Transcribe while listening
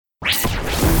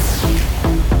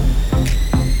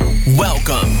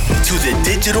Welcome to the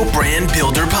Digital Brand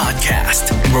Builder Podcast,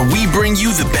 where we bring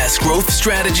you the best growth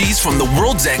strategies from the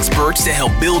world's experts to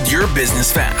help build your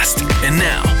business fast. And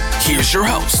now, here's your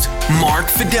host, Mark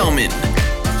Fidelman.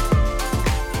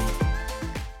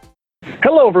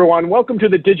 Hello, everyone. Welcome to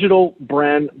the Digital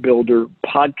Brand Builder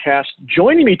Podcast.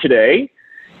 Joining me today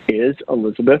is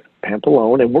Elizabeth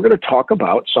Pampalone, and we're going to talk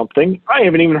about something I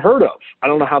haven't even heard of. I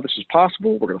don't know how this is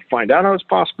possible. We're going to find out how it's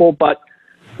possible, but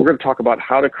we're going to talk about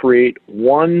how to create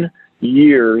 1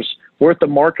 year's worth of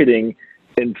marketing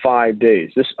in 5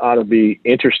 days. This ought to be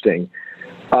interesting.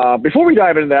 Before we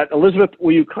dive into that, Elizabeth,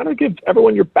 will you kind of give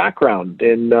everyone your background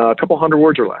in a couple hundred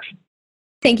words or less?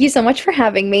 Thank you so much for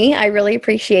having me. I really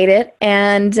appreciate it.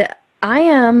 And I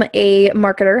am a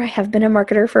marketer. I have been a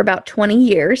marketer for about 20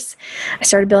 years. I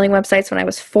started building websites when I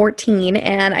was 14,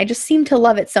 and I just seemed to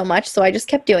love it so much, so I just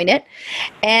kept doing it.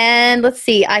 And let's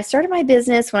see, I started my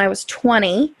business when I was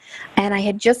 20, and I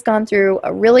had just gone through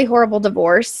a really horrible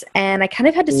divorce, and I kind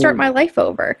of had to start my life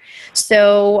over.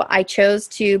 So I chose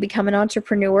to become an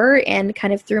entrepreneur and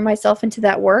kind of threw myself into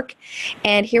that work.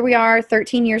 And here we are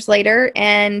 13 years later,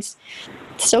 and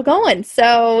still going.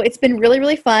 So it's been really,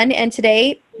 really fun. And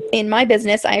today in my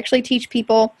business, I actually teach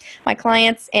people, my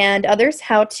clients and others,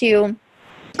 how to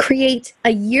create a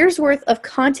year's worth of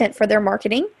content for their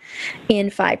marketing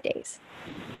in 5 days.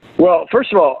 Well,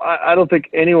 first of all, I don't think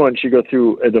anyone should go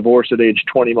through a divorce at age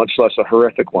 20, much less a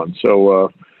horrific one. So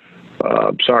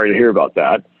I'm sorry to hear about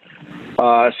that.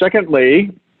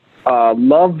 Secondly,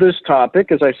 love this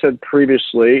topic, as I said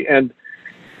previously. And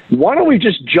why don't we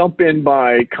just jump in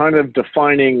by kind of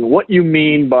defining what you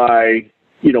mean by,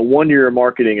 1 year of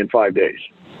marketing in 5 days?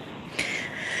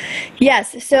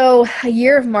 Yes. So a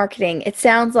year of marketing, it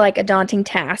sounds like a daunting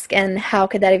task. And how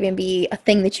could that even be a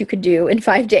thing that you could do in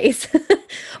 5 days?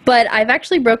 But I've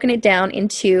actually broken it down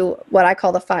into what I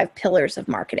call the 5 pillars of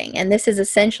marketing. And this is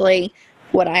essentially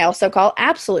what I also call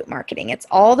absolute marketing. It's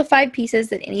all the 5 pieces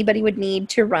that anybody would need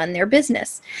to run their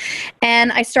business.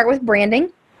 And I start with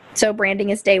branding. So branding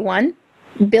is day 1.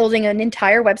 Building an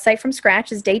entire website from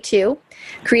scratch is day 2.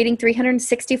 Creating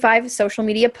 365 social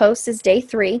media posts is day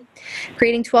 3.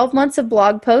 Creating 12 months of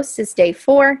blog posts is day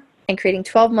 4. And creating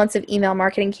 12 months of email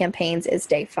marketing campaigns is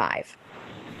day 5.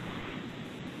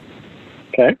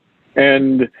 Okay.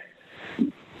 And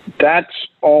that's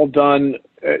all done.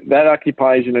 That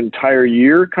occupies an entire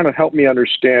year. Kind of help me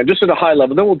understand, just at a high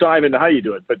level. Then we'll dive into how you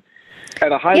do it. But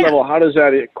at a high level, how does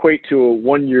that equate to a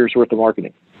 1 year's worth of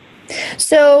marketing?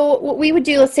 So what we would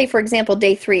do, let's say, for example,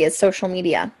 day 3 is social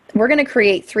media. We're going to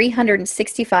create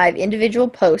 365 individual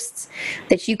posts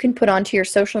that you can put onto your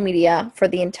social media for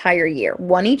the entire year,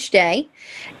 1 each day.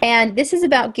 And this is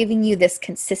about giving you this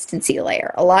consistency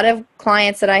layer. A lot of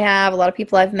clients that I have, a lot of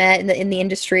people I've met in the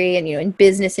industry and in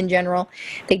business in general,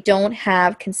 they don't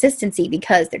have consistency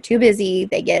because they're too busy.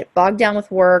 They get bogged down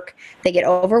with work. They get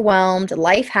overwhelmed.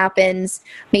 Life happens.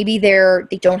 Maybe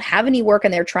they don't have any work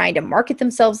and they're trying to market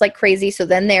themselves like crazy. So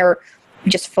then they're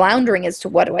just floundering as to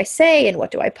what do I say and what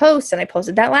do I post, and I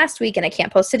posted that last week and I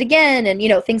can't post it again, and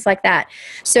things like that.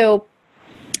 So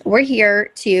we're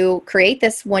here to create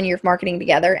this 1 year of marketing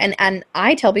together, and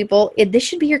I tell people this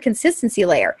should be your consistency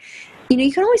layer.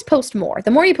 You can always post more.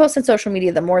 The more you post on social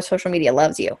media, the more social media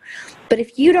loves you. But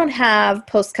if you don't have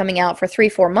posts coming out for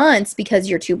 3-4 months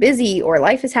because you're too busy or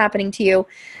life is happening to you,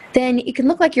 then it can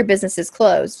look like your business is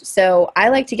closed. So I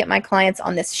like to get my clients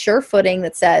on this sure footing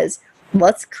that says,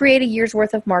 let's create a year's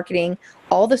worth of marketing,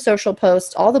 all the social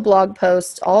posts, all the blog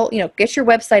posts, get your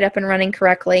website up and running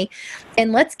correctly.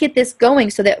 And let's get this going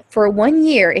so that for 1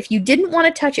 year, if you didn't want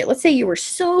to touch it, let's say you were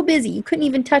so busy, you couldn't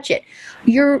even touch it,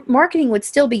 your marketing would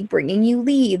still be bringing you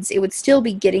leads. It would still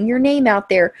be getting your name out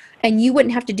there, and you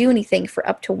wouldn't have to do anything for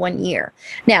up to 1 year.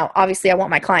 Now, obviously, I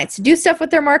want my clients to do stuff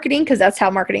with their marketing because that's how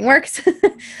marketing works.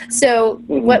 So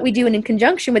what we do in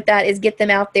conjunction with that is get them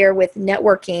out there with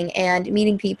networking and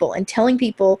meeting people and telling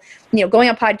people, going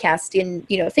on podcasts and,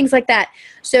 things like that.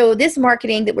 So this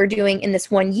marketing that we're doing in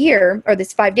this 1 year, or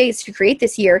this 5 days to create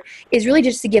this year, is really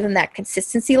just to give them that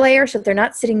consistency layer so that they're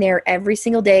not sitting there every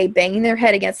single day banging their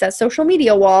head against that social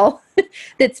media wall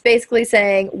that's basically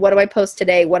saying, what do I post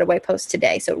today? What do I post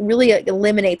today? So it really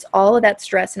eliminates all of that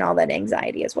stress and all that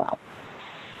anxiety as well.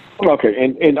 Okay,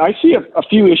 and I see a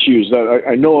few issues that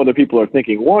I know other people are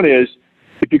thinking. One is,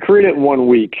 if you create it in 1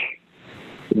 week,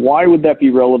 why would that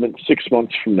be relevant 6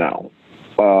 months from now?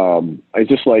 Is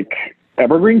this like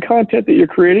evergreen content that you're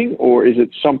creating, or is it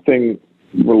something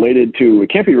related to,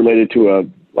 it can't be related to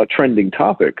a trending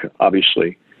topic,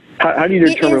 obviously. How do you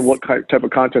determine what type of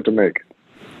content to make?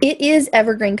 It is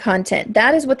evergreen content.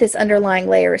 That is what this underlying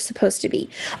layer is supposed to be.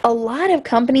 A lot of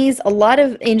companies, a lot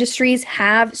of industries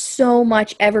have so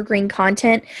much evergreen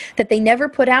content that they never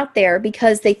put out there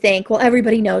because they think, well,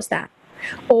 everybody knows that.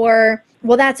 Or,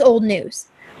 well, that's old news.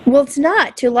 Well, it's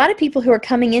not. To a lot of people who are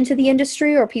coming into the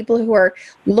industry or people who are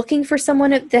looking for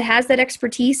someone that has that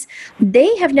expertise,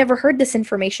 they have never heard this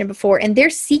information before, and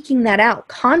they're seeking that out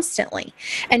constantly.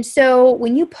 And so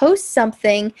when you post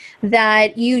something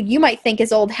that you might think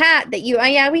is old hat, that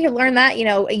we have learned that,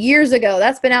 years ago,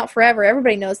 that's been out forever,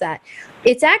 everybody knows that.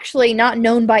 It's actually not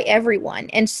known by everyone.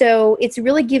 And so it's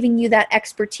really giving you that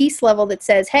expertise level that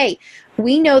says, hey,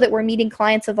 we know that we're meeting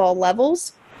clients of all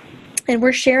levels, and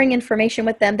we're sharing information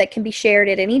with them that can be shared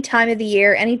at any time of the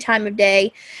year, any time of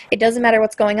day. It doesn't matter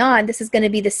what's going on. This is going to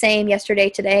be the same yesterday,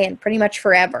 today, and pretty much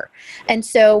forever. And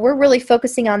so we're really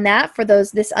focusing on that for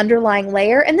this underlying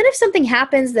layer. And then if something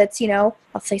happens that's,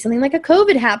 let's say something like a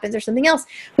COVID happens or something else,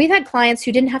 we've had clients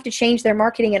who didn't have to change their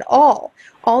marketing at all.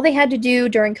 All they had to do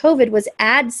during COVID was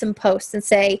add some posts and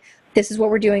say, this is what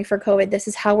we're doing for COVID. This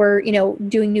is how we're,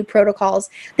 doing new protocols.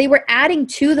 They were adding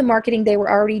to the marketing they were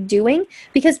already doing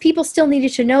because people still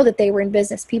needed to know that they were in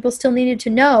business. People still needed to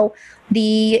know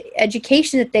the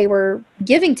education that they were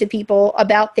giving to people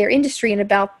about their industry and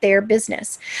about their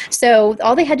business. So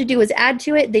all they had to do was add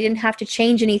to it. They didn't have to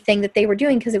change anything that they were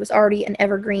doing because it was already an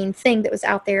evergreen thing that was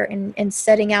out there and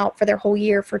setting out for their whole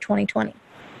year for 2020.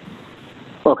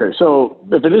 Okay, so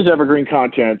if it is evergreen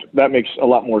content, that makes a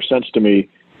lot more sense to me.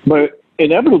 But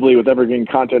inevitably with evergreen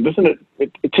content, doesn't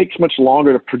it takes much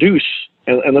longer to produce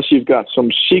unless you've got some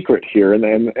secret here. And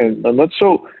let's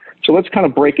kind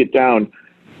of break it down.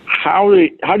 How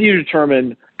do you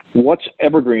determine what's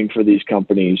evergreen for these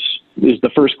companies is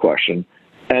the first question.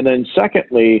 And then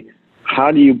secondly,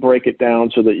 how do you break it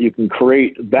down so that you can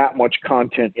create that much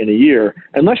content in a year?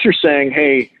 Unless you're saying,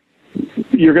 hey,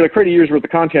 you're going to create a year's worth of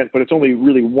content, but it's only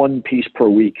really one piece per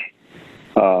week.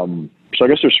 So I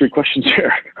guess there's three questions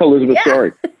there. Elizabeth, yeah.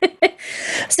 Sorry.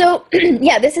 So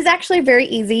this is actually very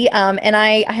easy. And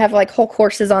I have like whole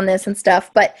courses on this and stuff,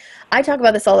 but I talk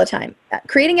about this all the time.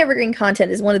 Creating evergreen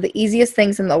content is one of the easiest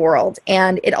things in the world.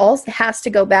 And it also has to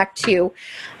go back to,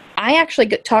 I actually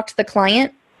talk to the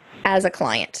client as a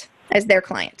client, as their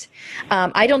client.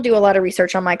 I don't do a lot of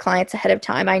research on my clients ahead of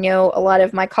time. I know a lot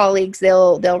of my colleagues,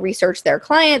 they'll research their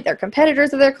client, their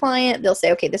competitors of their client. They'll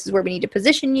say, okay, this is where we need to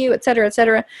position you, et cetera, et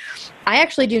cetera. I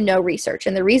actually do no research.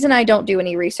 And the reason I don't do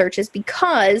any research is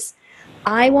because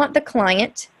I want the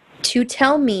client to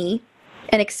tell me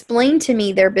and explain to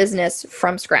me their business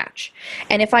from scratch.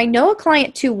 And if I know a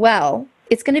client too well,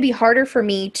 it's going to be harder for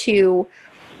me to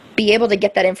be able to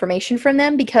get that information from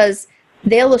them because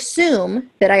they'll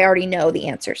assume that I already know the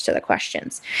answers to the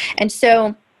questions. And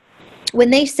so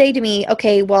when they say to me,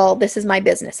 okay, well, this is my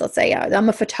business. Let's say I'm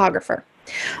a photographer.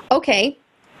 Okay,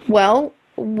 well,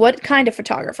 what kind of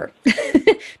photographer?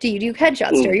 Do you do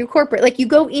headshots? Are you corporate? Like you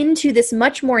go into this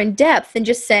much more in depth than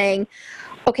just saying,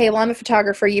 okay, well, I'm a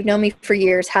photographer. You've known me for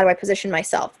years. How do I position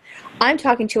myself? I'm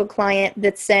talking to a client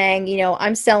that's saying,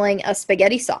 I'm selling a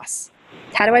spaghetti sauce.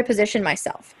 How do I position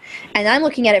myself? And I'm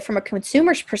looking at it from a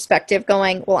consumer's perspective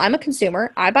going, well, I'm a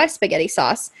consumer. I buy spaghetti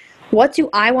sauce. What do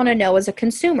I want to know as a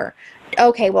consumer?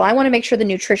 Okay, well, I want to make sure the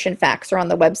nutrition facts are on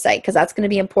the website because that's going to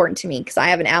be important to me because I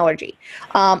have an allergy.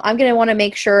 I'm going to want to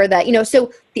make sure that,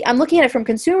 I'm looking at it from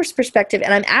consumer's perspective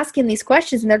and I'm asking these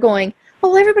questions and they're going,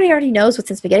 well, everybody already knows what's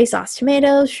in spaghetti sauce,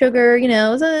 tomatoes, sugar,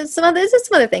 some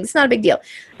other things. It's not a big deal.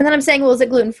 And then I'm saying, well, is it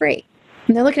gluten-free?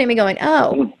 And they're looking at me going,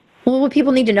 oh, well, will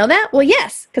people need to know that? Well,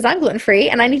 yes, because I'm gluten-free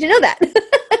and I need to know that.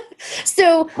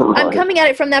 So I'm coming at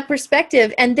it from that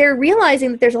perspective and they're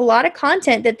realizing that there's a lot of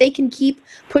content that they can keep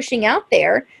pushing out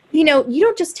there. You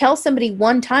don't just tell somebody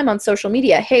one time on social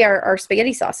media, hey, our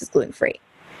spaghetti sauce is gluten-free.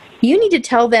 You need to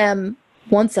tell them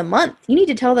once a month. You need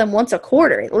to tell them once a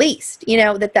quarter at least,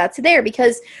 that's there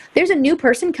because there's a new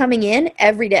person coming in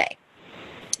every day.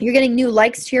 You're getting new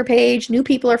likes to your page. New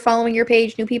people are following your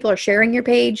page. New people are sharing your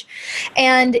page.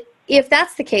 And if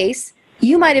that's the case,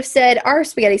 you might have said our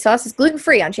spaghetti sauce is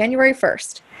gluten-free on January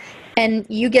 1st. And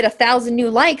you get 1,000 new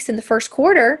likes in the first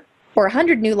quarter or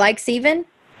 100 new likes even.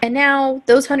 And now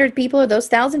those 100 people or those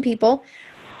 1,000 people,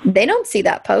 they don't see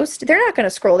that post. They're not going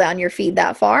to scroll down your feed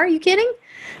that far. Are you kidding?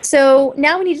 So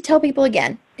now we need to tell people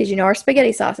again, did you know our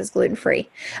spaghetti sauce is gluten-free?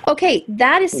 Okay,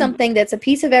 that is something that's a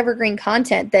piece of evergreen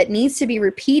content that needs to be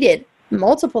repeated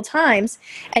multiple times.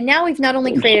 And now we've not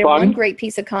only created one great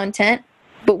piece of content,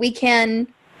 but we can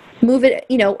move it,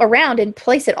 around and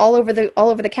place it all over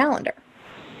the calendar.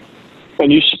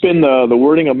 And you spin the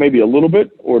wording up maybe a little bit,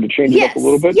 or to change it up a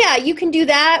little bit? Yeah, you can do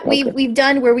that. Okay. We've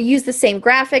done where we use the same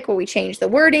graphic, where we change the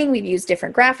wording. We've used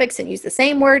different graphics and use the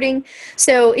same wording.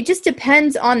 So it just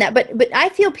depends on that. But I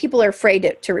feel people are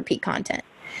afraid to repeat content.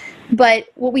 But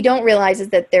what we don't realize is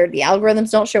that the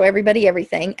algorithms don't show everybody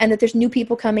everything, and that there's new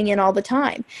people coming in all the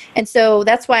time. And so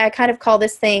that's why I kind of call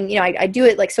this thing, I do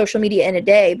it like social media in a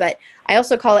day, but I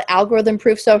also call it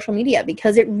algorithm-proof social media,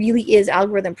 because it really is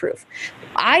algorithm-proof.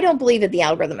 I don't believe in the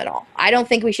algorithm at all. I don't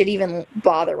think we should even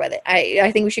bother with it.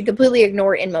 I think we should completely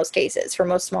ignore it in most cases for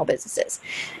most small businesses.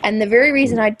 And the very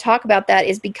reason I talk about that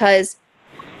is because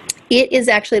it is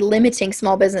actually limiting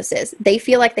small businesses. They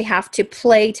feel like they have to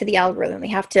play to the algorithm. They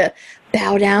have to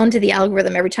bow down to the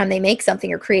algorithm every time they make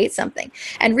something or create something.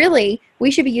 And really, we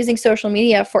should be using social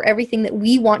media for everything that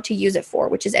we want to use it for,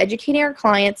 which is educating our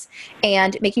clients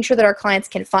and making sure that our clients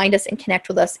can find us and connect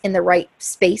with us in the right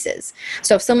spaces.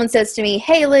 So if someone says to me,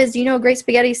 hey, Liz, you know a great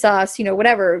spaghetti sauce,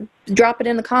 whatever, drop it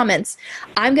in the comments.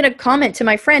 I'm going to comment to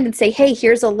my friend and say, hey,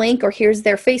 here's a link, or here's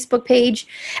their Facebook page.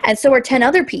 And so are 10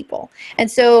 other people. And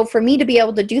so for me to be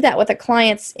able to do that with a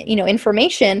client's,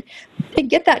 information and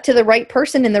get that to the right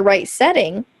person in the right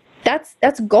setting,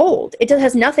 that's gold. It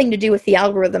has nothing to do with the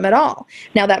algorithm at all.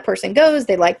 Now that person goes,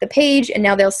 they like the page, and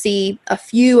now they'll see a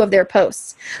few of their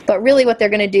posts. But really what they're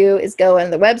going to do is go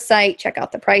on the website, check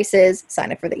out the prices,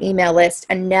 sign up for the email list,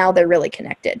 and now they're really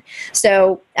connected.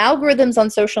 So algorithms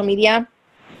on social media,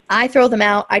 I throw them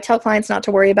out. I tell clients not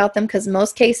to worry about them, because in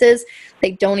most cases,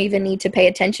 they don't even need to pay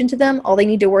attention to them. All they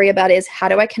need to worry about is, how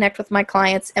do I connect with my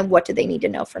clients, and what do they need to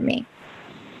know from me?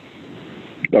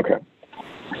 Okay.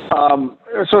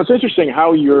 So it's interesting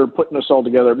how you're putting this all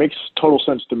together. It makes total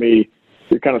sense to me.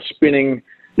 You're kind of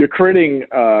you're creating,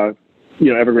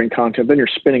 evergreen content, then you're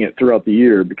spinning it throughout the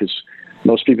year, because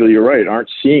most people, you're right, aren't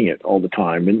seeing it all the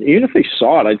time. And even if they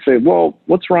saw it, I'd say, well,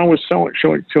 what's wrong with showing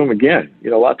it to them again? A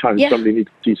lot of times somebody needs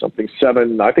to see something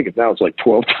 7, I think now it's like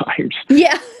 12 times.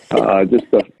 Yeah. Just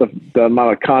the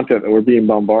amount of content that we're being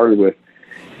bombarded with.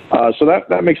 So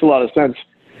that makes a lot of sense.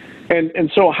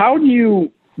 And so how do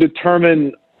you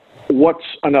determine what's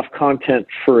enough content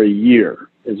for a year?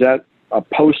 Is that a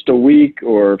post a week,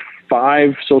 or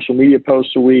 5 social media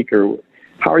posts a week, or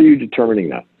how are you determining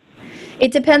that?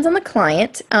 It depends on the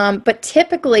client, but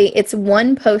typically it's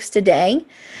 1 post a day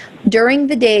during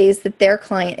the days that their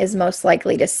client is most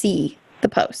likely to see the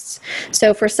posts.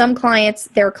 So for some clients,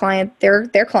 their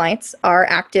clients are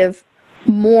active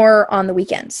more on the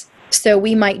weekends. So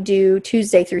we might do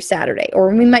Tuesday through Saturday, or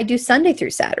we might do Sunday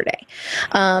through Saturday.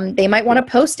 They might want to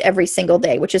post every single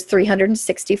day, which is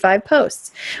 365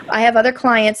 posts. I have other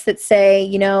clients that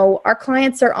say, our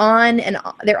clients are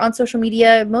they're on social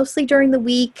media mostly during the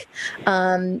week.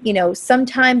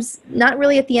 Sometimes not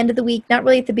really at the end of the week, not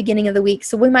really at the beginning of the week.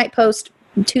 So we might post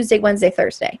Tuesday, Wednesday,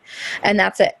 Thursday, and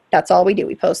that's it. That's all we do.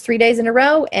 We post 3 days in a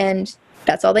row, and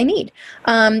that's all they need.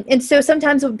 And so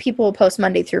sometimes people will post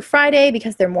Monday through Friday,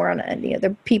 because they're more on,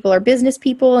 the people are business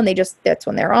people, and that's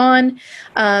when they're on.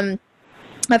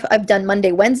 I've done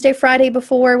Monday, Wednesday, Friday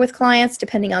before with clients,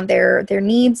 depending on their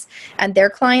needs and their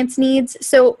clients' needs.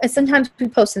 So sometimes we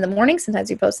post in the morning,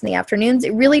 sometimes we post in the afternoons.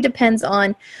 It really depends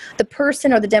on the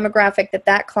person or the demographic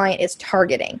that client is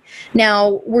targeting.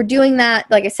 Now, we're doing that,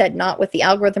 like I said, not with the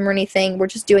algorithm or anything. We're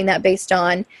just doing that based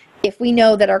on, if we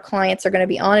know that our clients are going to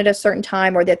be on at a certain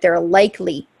time, or that they're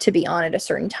likely to be on at a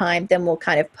certain time, then we'll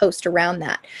kind of post around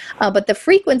that. But the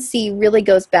frequency really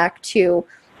goes back to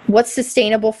what's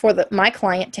sustainable for my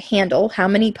client to handle. How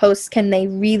many posts can they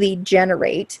really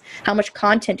generate? How much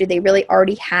content do they really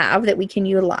already have that we can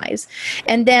utilize?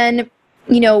 And then,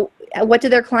 what do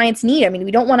their clients need? I mean,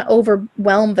 we don't want to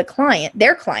overwhelm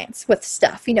their clients with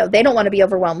stuff. They don't want to be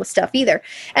overwhelmed with stuff either.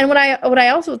 And what I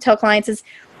also tell clients is,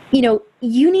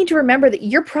 you need to remember that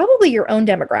you're probably your own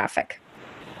demographic.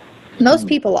 Most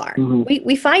people are. Mm-hmm.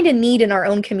 We find a need in our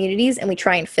own communities, and we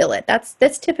try and fill it.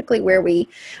 That's typically where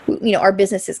our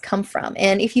businesses come from.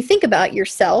 And if you think about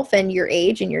yourself and your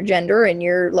age and your gender and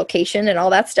your location and all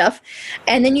that stuff,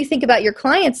 and then you think about your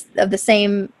clients of the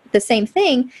same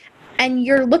thing, and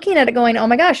you're looking at it going, oh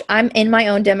my gosh, I'm in my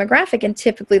own demographic, and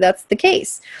typically that's the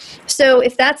case. So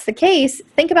if that's the case,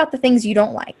 think about the things you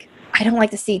don't like. I don't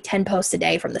like to see 10 posts a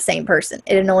day from the same person.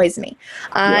 It annoys me.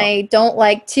 I don't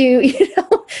like to,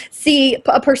 see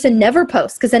a person never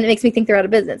post, because then it makes me think they're out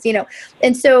of business,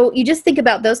 And so you just think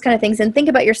about those kind of things, and think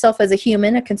about yourself as a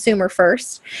human, a consumer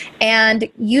first,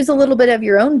 and use a little bit of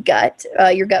your own gut,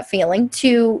 your gut feeling,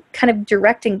 to kind of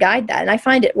direct and guide that. And I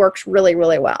find it works really,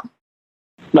 really well.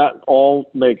 That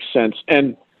all makes sense.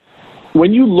 And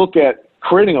when you look at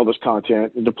creating all this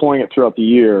content and deploying it throughout the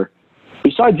year,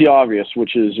 besides the obvious,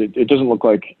 which is it doesn't look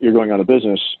like you're going out of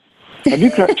business, have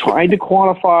you tried to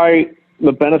quantify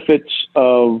the benefits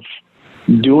of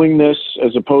doing this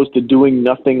as opposed to doing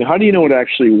nothing? How do you know it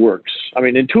actually works? I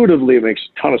mean, intuitively, it makes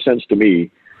a ton of sense to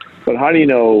me, but how do you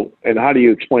know, and how do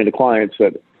you explain to clients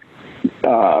that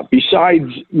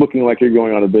besides looking like you're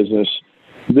going out of business,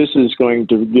 this is going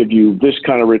to give you this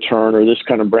kind of return or this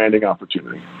kind of branding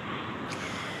opportunity?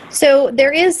 So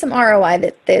there is some ROI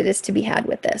that is to be had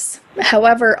with this.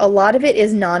 However, a lot of it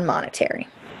is non-monetary.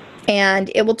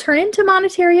 And it will turn into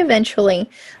monetary eventually,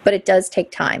 but it does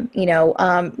take time.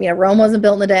 Rome wasn't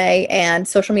built in a day, and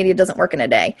social media doesn't work in a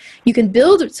day. You can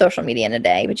build social media in a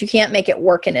day, but you can't make it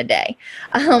work in a day.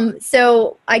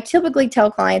 So I typically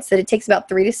tell clients that it takes about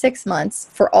 3 to 6 months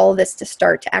for all of this to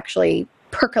start to actually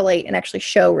percolate and actually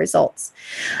show results.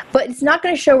 But it's not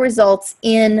going to show results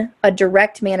in a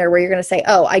direct manner where you're going to say,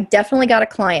 oh, I definitely got a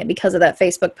client because of that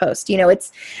Facebook post.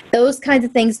 It's those kinds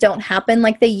of things don't happen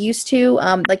like they used to.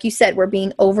 Like you said, we're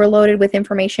being overloaded with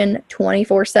information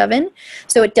 24/7.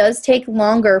 So it does take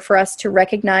longer for us to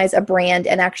recognize a brand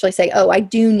and actually say, oh, I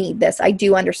do need this. I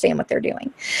do understand what they're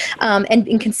doing.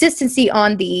 And consistency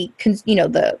on the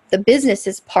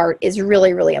business's part is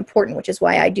really, really important, which is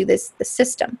why I do the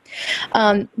system.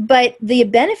 But the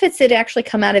benefits that actually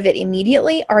come out of it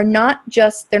immediately are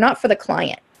they're not for the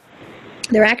client.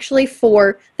 They're actually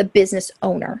for the business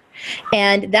owner.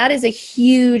 And that is a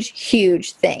huge,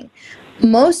 huge thing.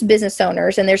 Most business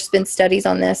owners, and there's been studies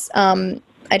on this,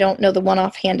 I don't know the one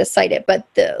offhand to cite it, but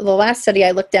the last study I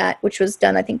looked at, which was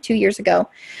done, I think 2 years ago,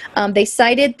 they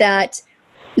cited that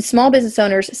small business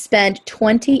owners spend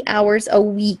 20 hours a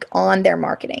week on their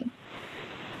marketing.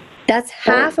 That's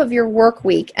half of your work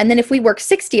week. And then if we work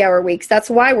 60-hour weeks, that's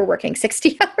why we're working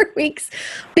 60-hour weeks,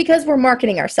 because we're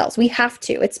marketing ourselves. We have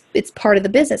to. It's part of the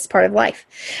business, part of life.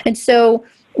 And so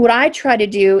what I try to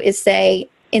do is say,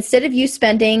 instead of you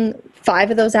spending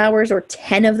 5 of those hours or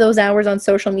 10 of those hours on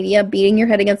social media, beating your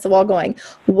head against the wall going,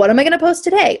 what am I going to post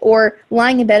today? Or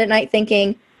lying in bed at night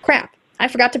thinking, crap, I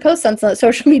forgot to post on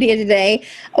social media today,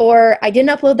 or I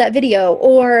didn't upload that video,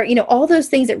 or, all those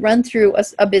things that run through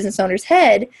a business owner's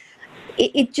head,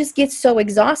 it just gets so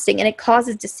exhausting, and it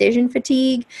causes decision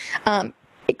fatigue.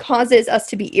 It causes us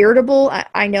to be irritable.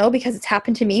 I know, because it's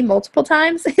happened to me multiple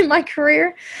times in my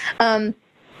career. And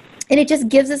it just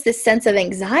gives us this sense of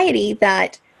anxiety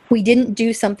that we didn't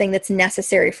do something that's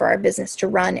necessary for our business to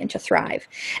run and to thrive.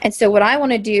 And so what I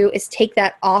want to do is take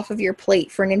that off of your plate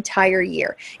for an entire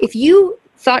year. If you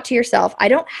thought to yourself, I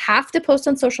don't have to post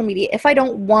on social media if I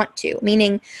don't want to,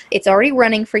 meaning it's already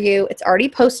running for you, it's already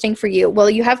posting for you. Will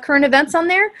you have current events on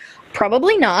there?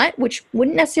 Probably not, which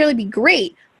wouldn't necessarily be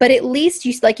great, but at least,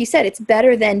 like you said, it's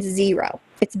better than zero.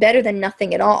 It's better than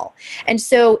nothing at all. And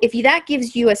so if that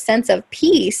gives you a sense of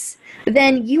peace,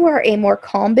 then you are a more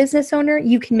calm business owner.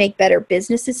 You can make better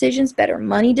business decisions, better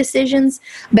money decisions,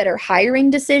 better hiring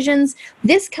decisions.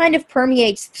 This kind of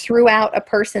permeates throughout a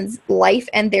person's life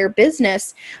and their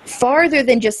business farther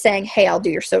than just saying, hey, we'll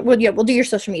do your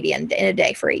social media in a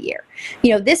day for a year.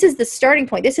 This is the starting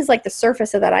point. This is like the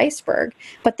surface of that iceberg.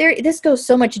 But this goes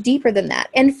so much deeper than that.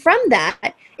 And from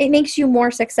that, it makes you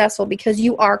more successful because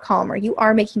you are calmer. You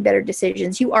are making better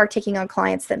decisions. You are taking on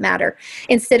clients that matter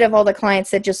instead of all the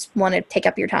clients that just want to take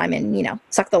up your time and,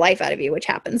 suck the life out of you, which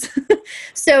happens.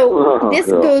 So this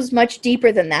goes much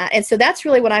deeper than that. And so that's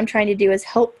really what I'm trying to do, is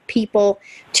help people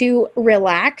to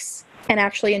relax and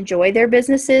actually enjoy their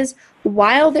businesses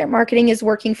while their marketing is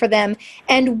working for them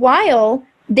and while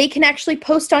they can actually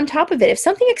post on top of it. If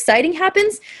something exciting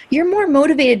happens, you're more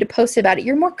motivated to post about it.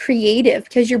 You're more creative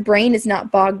because your brain is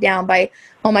not bogged down by,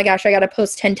 oh my gosh, I got to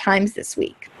post 10 times this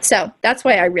week. So that's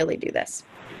why I really do this.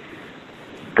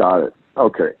 Got it.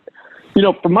 Okay.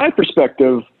 From my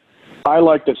perspective, I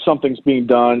like that something's being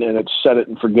done and it's set it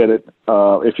and forget it.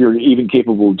 If you're even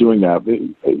capable of doing that,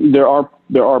 there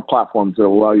are platforms that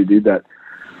allow you to do that.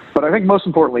 But I think most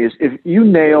importantly is if you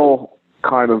nail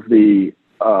kind of the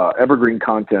evergreen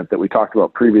content that we talked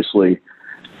about previously,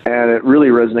 and it really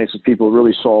resonates with people, it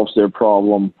really solves their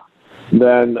problem,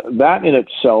 then that in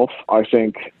itself, I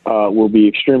think, will be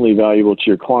extremely valuable to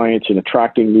your clients and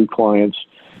attracting new clients,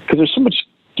 because there's so much,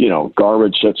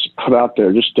 garbage that's put out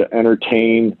there just to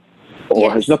entertain or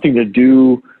has nothing to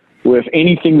do with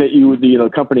anything that the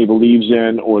company believes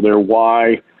in or their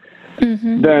why.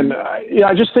 Mm-hmm. Then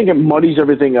I just think it muddies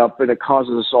everything up and it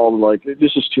causes us all to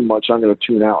this is too much, I'm going to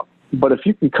tune out. But if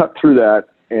you can cut through that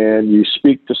and you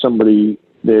speak to somebody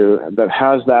there that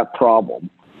has that problem,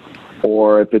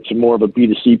 or if it's more of a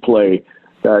B2C play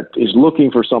that is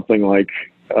looking for something like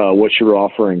what you're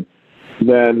offering,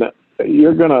 then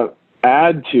you're going to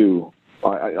add to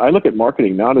I look at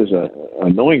marketing not as a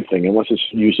annoying thing unless it's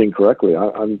used incorrectly.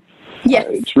 Yes.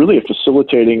 It's really a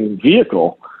facilitating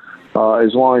vehicle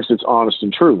as long as it's honest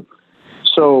and true.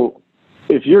 So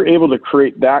if you're able to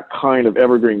create that kind of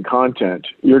evergreen content,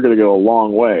 you're going to go a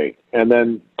long way. And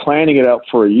then planning it out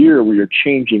for a year where you're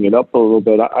changing it up a little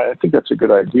bit, I think that's a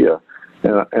good idea.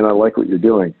 And I like what you're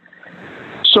doing.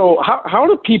 So how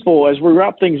do people, as we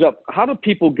wrap things up, how do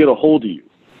people get a hold of you?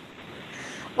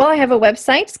 Well, I have a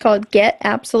website. It's called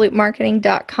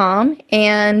getabsolutemarketing.com,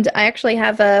 and I actually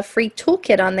have a free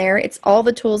toolkit on there. It's all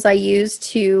the tools I use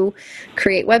to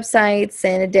create websites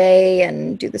in a day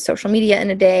and do the social media in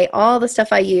a day. All the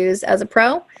stuff I use as a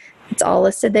pro, it's all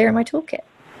listed there in my toolkit.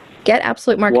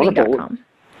 Getabsolutemarketing.com.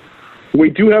 We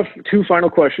do have 2 final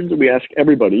questions that we ask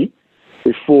everybody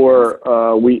before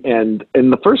we end.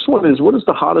 And the first one is, what is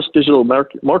the hottest digital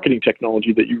marketing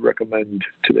technology that you recommend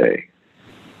today?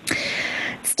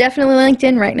 It's definitely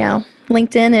LinkedIn right now.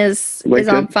 LinkedIn is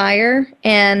on fire,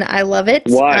 and I love it.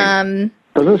 Why?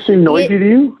 Doesn't it seem noisy to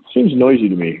you? It seems noisy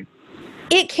to me.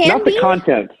 It can Not be. the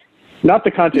content. Not the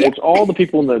content. Yeah. It's all the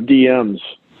people in the DMs.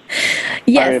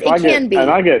 Yes, it can be. And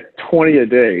I get 20 a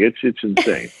day. It's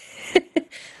insane.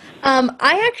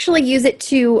 I actually use it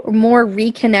to more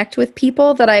reconnect with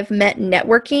people that I've met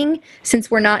networking,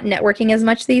 since we're not networking as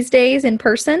much these days in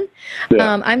person.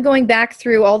 Yeah. I'm going back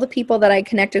through all the people that I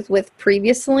connected with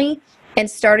previously and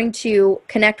starting to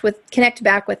connect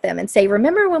back with them and say,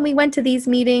 remember when we went to these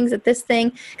meetings at this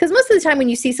thing? Because most of the time when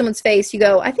you see someone's face, you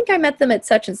go, I think I met them at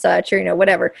such and such, or,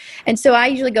 whatever. And so I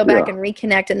usually go back and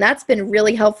reconnect, and that's been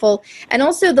really helpful. And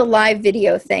also the live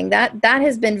video thing, that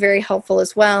has been very helpful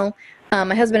as well.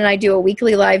 My husband and I do a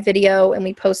weekly live video, and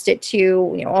we post it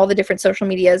to all the different social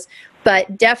medias.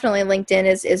 But definitely LinkedIn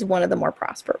is one of the more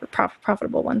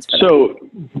profitable ones. So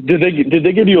did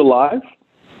they give you a live?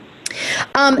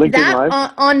 That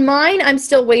live? On mine, I'm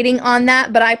still waiting on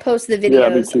that, but I post the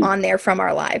videos on there from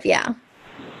our live. Yeah.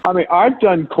 I mean, I've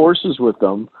done courses with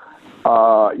them.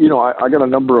 I got a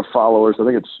number of followers. I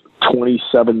think it's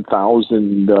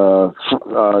 27,000.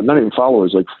 Not even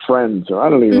followers, like friends, or I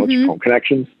don't even know what you call them,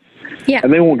 connections. Yeah.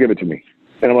 And they won't give it to me.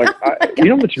 And I'm like,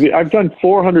 I've done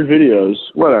 400 videos,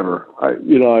 whatever.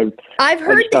 I've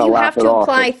heard that you have to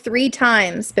apply 3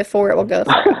 times before it will go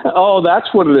through. Oh,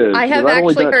 that's what it is. I have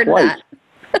actually heard that.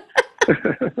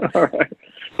 All right.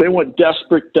 They want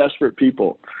desperate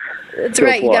people. That's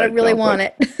right. You got to really want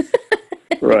it.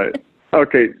 Right.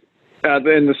 Okay.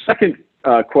 Then the second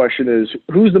question is,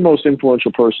 who's the most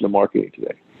influential person in marketing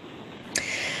today?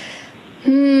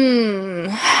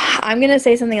 I'm going to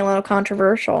say something a little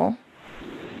controversial.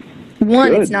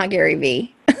 One, It's not Gary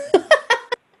Vee.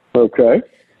 Okay.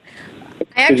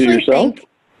 I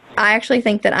actually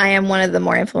think that I am one of the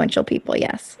more influential people,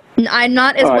 yes. I'm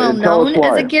not as well known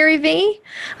as a Gary Vee.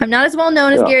 I'm not as well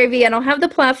known as Gary Vee. I don't have the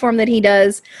platform that he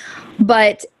does.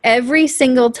 But every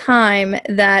single time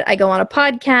that I go on a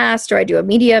podcast or I do a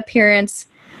media appearance,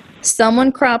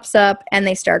 someone crops up and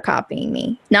they start copying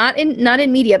me. Not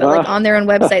in media, but like on their own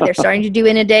website. They're starting to do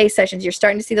in-a-day sessions. You're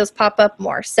starting to see those pop up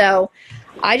more. So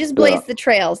I just blaze the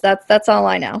trails. That's all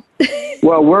I know.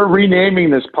 Well, we're renaming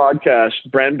this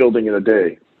podcast Brand Building in a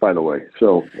Day, by the way.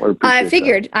 So I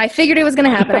figured it was going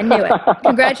to happen. I knew it.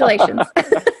 Congratulations.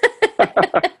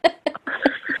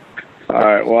 All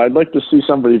right. Well, I'd like to see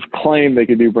somebody claim they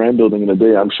could do brand building in a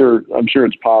day. I'm sure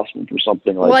it's possible for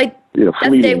something like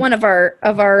that's day one of our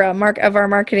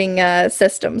marketing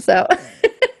system. So.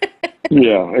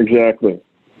 Yeah, exactly.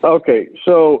 Okay,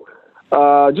 so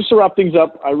just to wrap things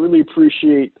up, I really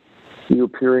appreciate you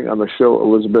appearing on the show,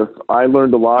 Elizabeth. I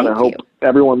learned a lot. I hope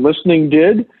everyone listening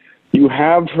did. You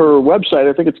have her website.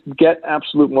 I think it's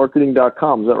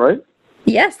getabsolutemarketing.com. Is that right?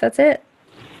 Yes, that's it.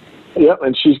 Yep,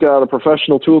 and she's got a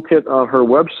professional toolkit on her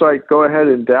website. Go ahead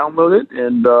and download it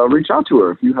and reach out to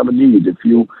her if you have a need. If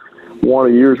you want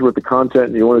a year's worth of content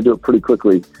and you want to do it pretty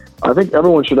quickly, I think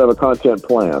everyone should have a content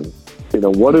plan.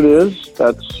 What it is,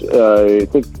 I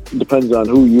think depends on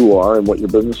who you are and what your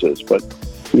business is. But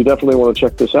you definitely want to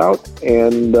check this out.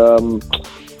 And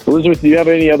Elizabeth, do you have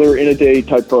any other in-a-day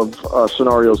type of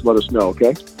scenarios? Let us know,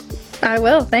 okay? I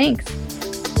will. Thanks.